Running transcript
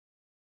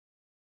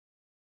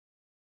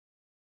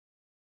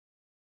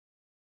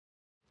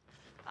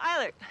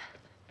Eilert.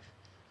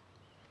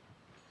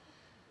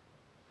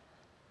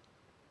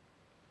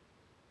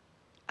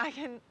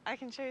 I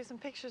can show you some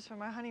pictures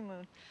from our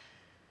honeymoon.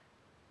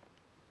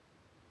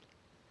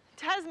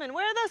 Tasman,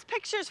 where are those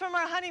pictures from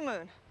our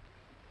honeymoon?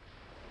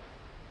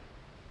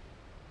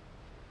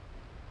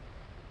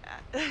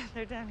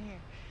 They're down here.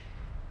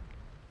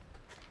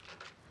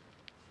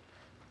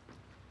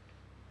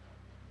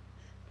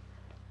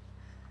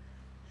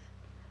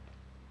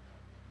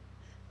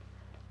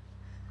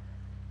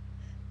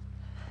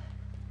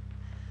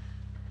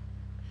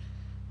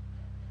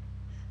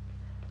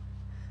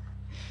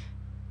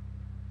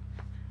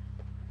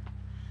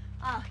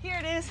 Ah, here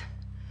it is.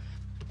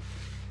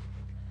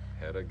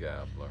 Hedda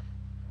Gabler.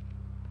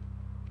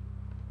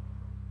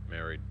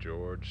 Married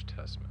George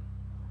Tessman.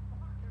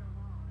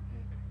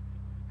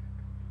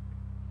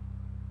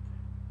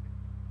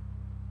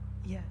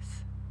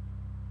 Yes,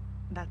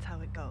 that's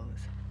how it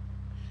goes.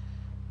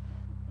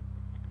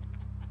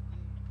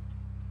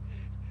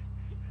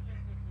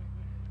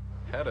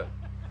 Hedda,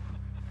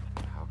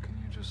 how can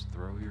you just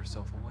throw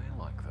yourself away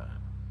like that?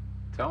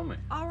 Tell me.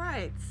 All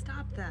right,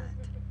 stop that.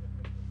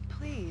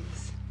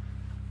 Please.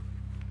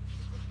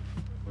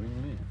 What do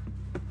you mean?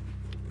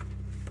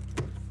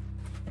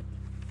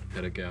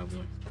 Hedda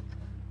Gabler.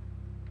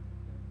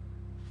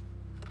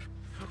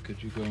 How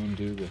could you go and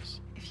do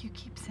this? If you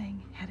keep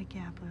saying Hedda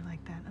Gabler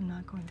like that, I'm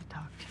not going to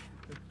talk to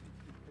you.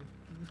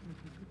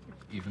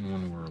 Even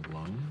when we're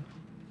alone?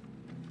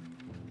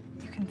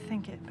 You can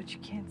think it, but you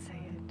can't say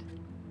it.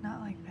 Not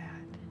like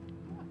that.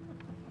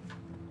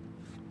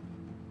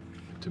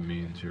 To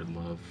me, it's your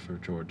love for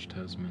George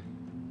Tessman.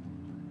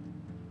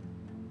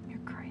 You're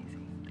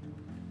crazy.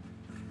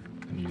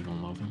 And you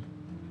don't love him?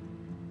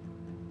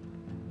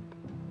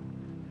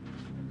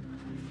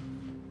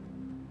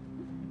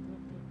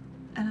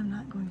 And I'm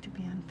not going to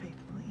be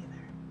unfaithful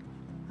either.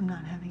 I'm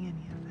not having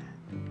any of that.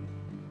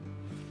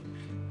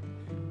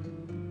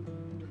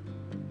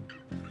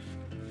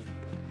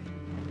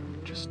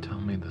 Just tell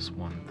me this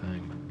one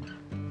thing.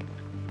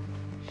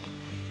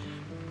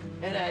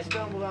 And I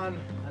stumbled on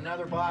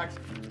another box.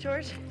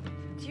 George,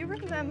 do you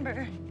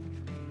remember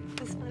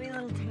this funny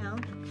little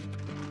town?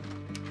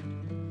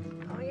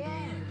 Oh,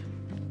 yeah.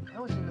 I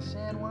was in the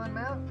San Juan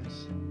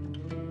Mountains.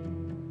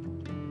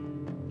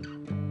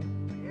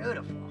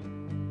 Beautiful.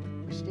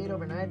 We stayed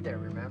overnight there,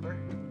 remember?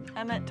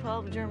 I met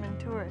 12 German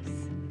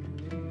tourists.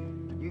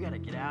 You gotta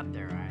get out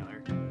there,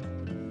 Eilert.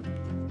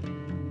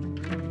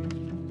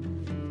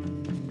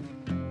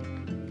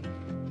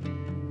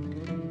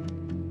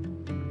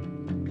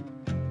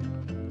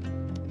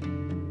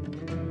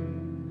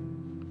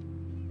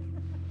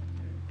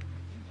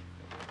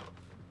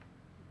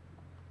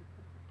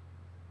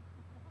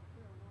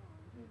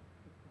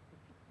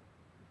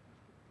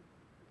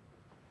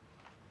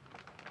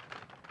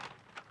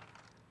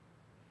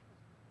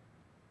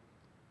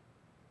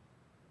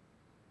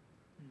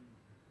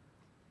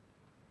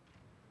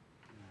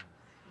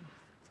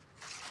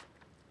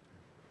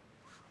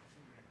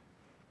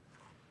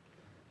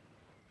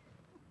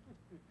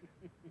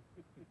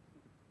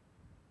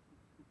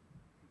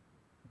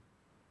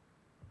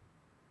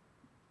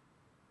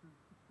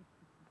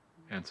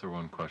 Answer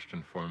one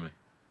question for me.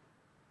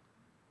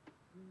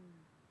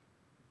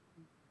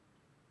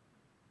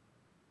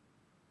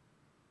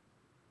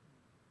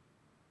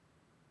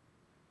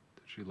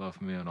 Did she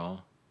love me at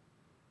all?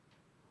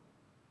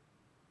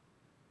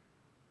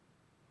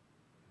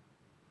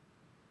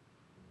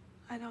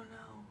 I don't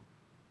know.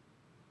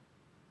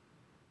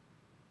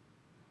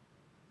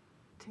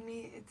 To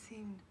me, it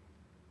seemed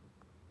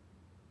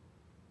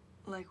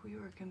like we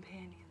were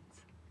companions.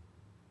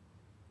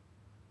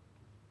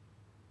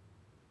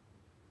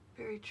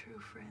 Very true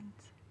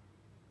friends.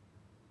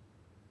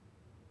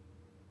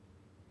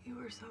 You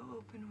were so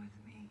open with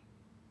me.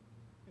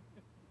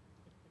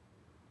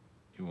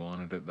 You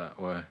wanted it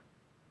that way?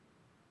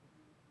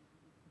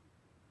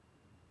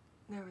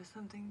 There was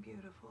something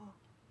beautiful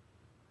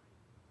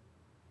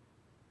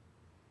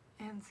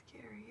and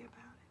scary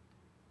about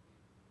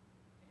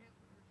it.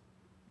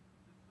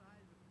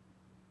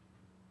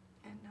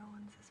 And no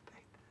one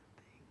suspected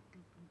a thing.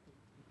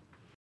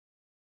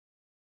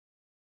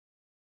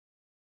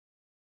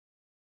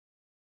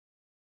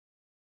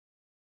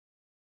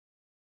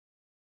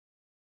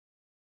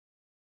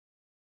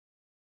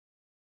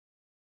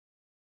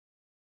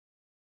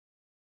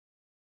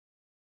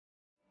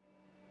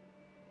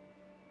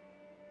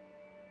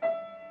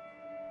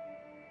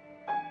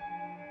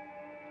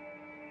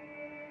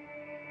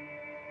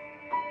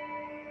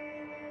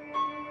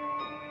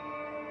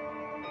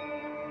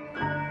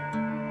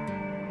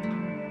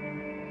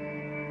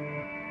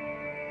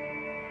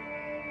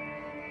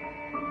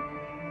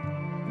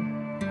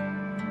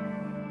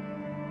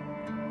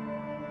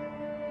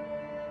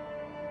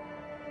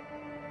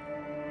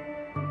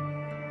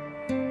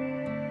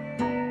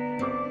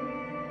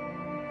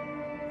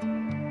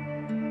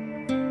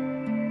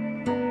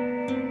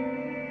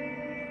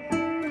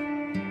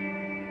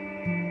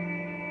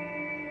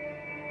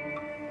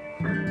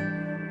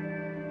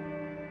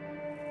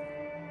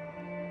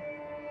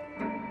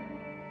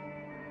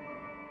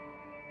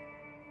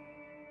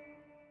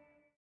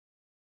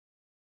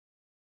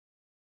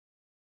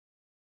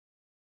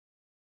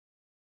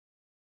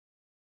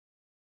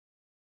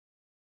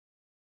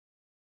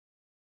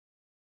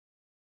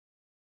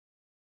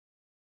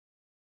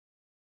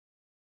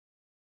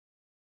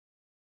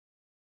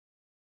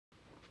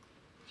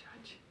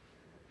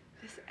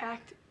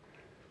 act.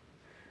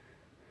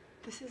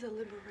 This is a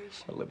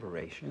liberation. A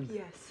liberation?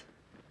 Yes.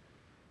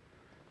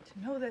 To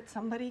know that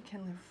somebody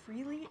can live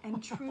freely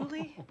and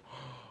truly.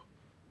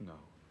 No,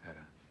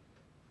 Hedda.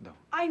 No.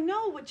 I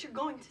know what you're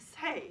going to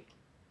say.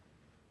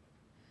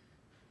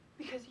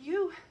 Because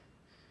you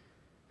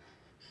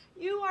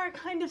are a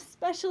kind of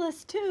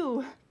specialist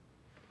too.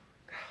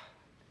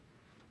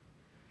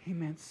 He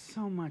meant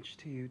so much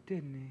to you,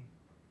 didn't he?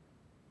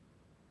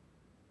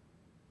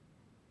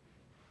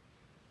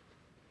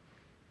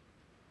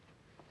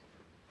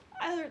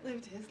 Eilert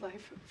lived his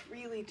life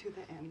freely to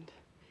the end.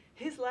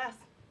 His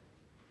last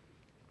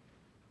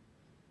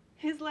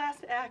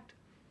act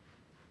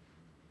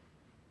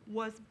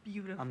was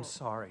beautiful. I'm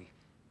sorry,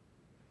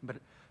 but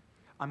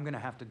I'm gonna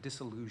have to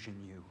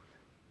disillusion you.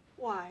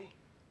 Why?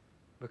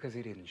 Because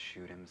he didn't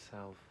shoot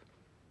himself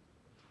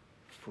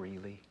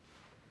freely.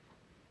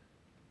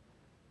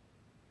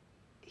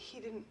 He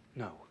didn't.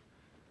 No,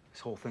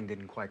 this whole thing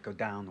didn't quite go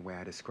down the way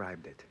I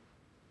described it.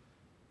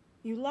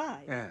 You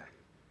lied. Yeah,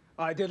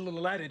 I did a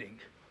little editing.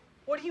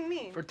 What do you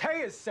mean? For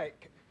Taya's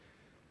sake.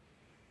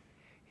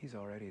 He's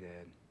already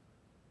dead.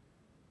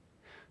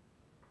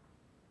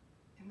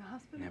 In the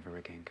hospital? Never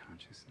regained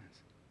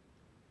consciousness.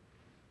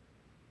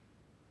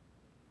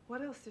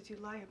 What else did you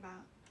lie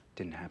about?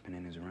 Didn't happen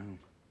in his room.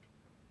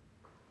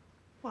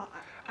 Well,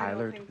 I don't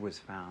Eilert think... was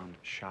found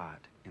shot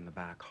in the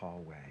back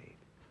hallway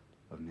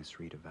of Miss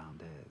Rita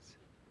Valdez.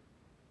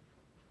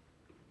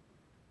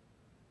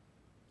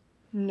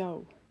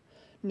 No.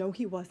 No,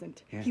 he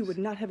wasn't. Yes. He would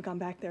not have gone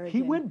back there again.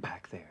 He went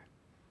back there.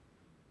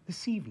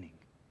 This evening.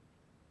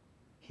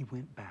 He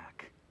went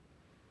back.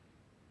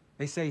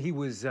 They say he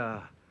was,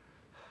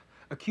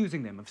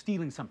 accusing them of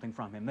stealing something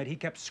from him, that he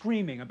kept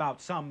screaming about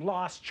some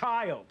lost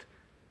child.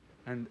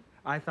 And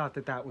I thought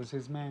that that was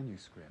his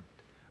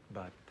manuscript.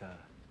 But,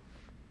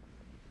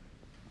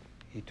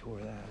 he tore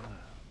that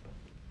up.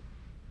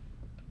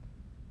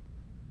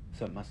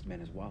 So it must have been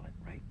his wallet,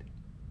 right?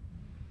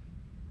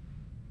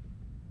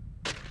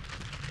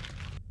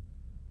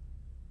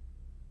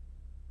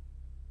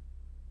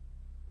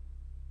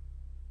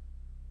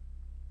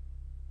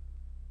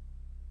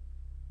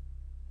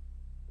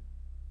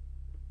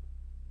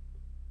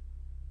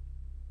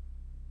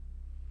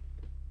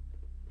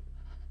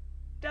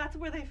 That's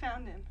where they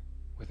found him.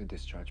 With a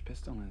discharged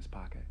pistol in his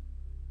pocket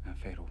and a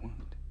fatal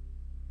wound.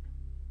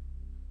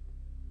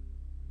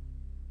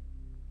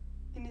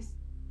 In his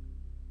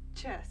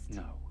chest.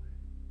 No.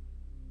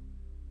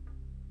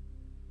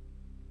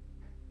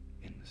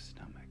 In the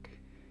stomach.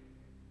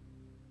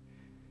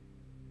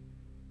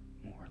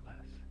 More or less.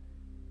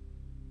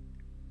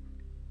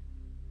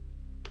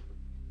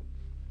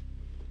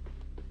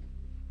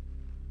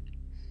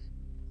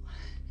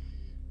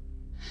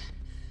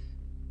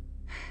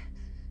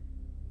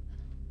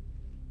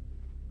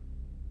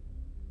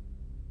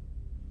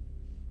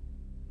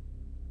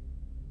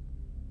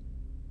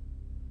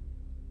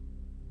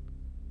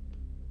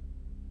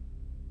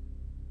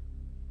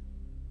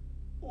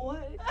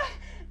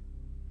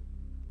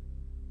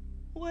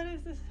 What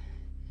is this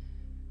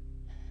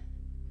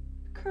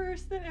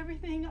curse that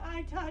everything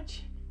I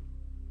touch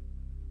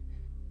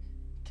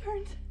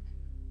turns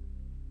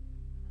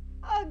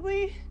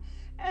ugly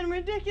and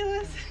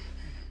ridiculous?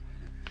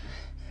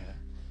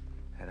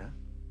 Hedda?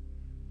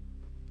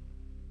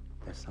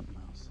 There's something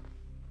else.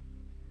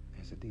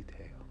 There's a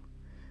detail.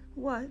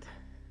 What?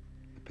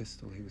 The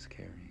pistol he was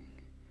carrying.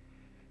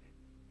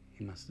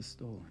 He must have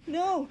stolen.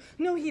 No,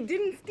 he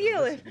didn't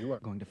steal it. You are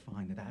going to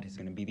find that that is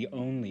going to be the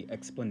only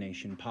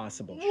explanation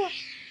possible. What?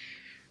 Shh.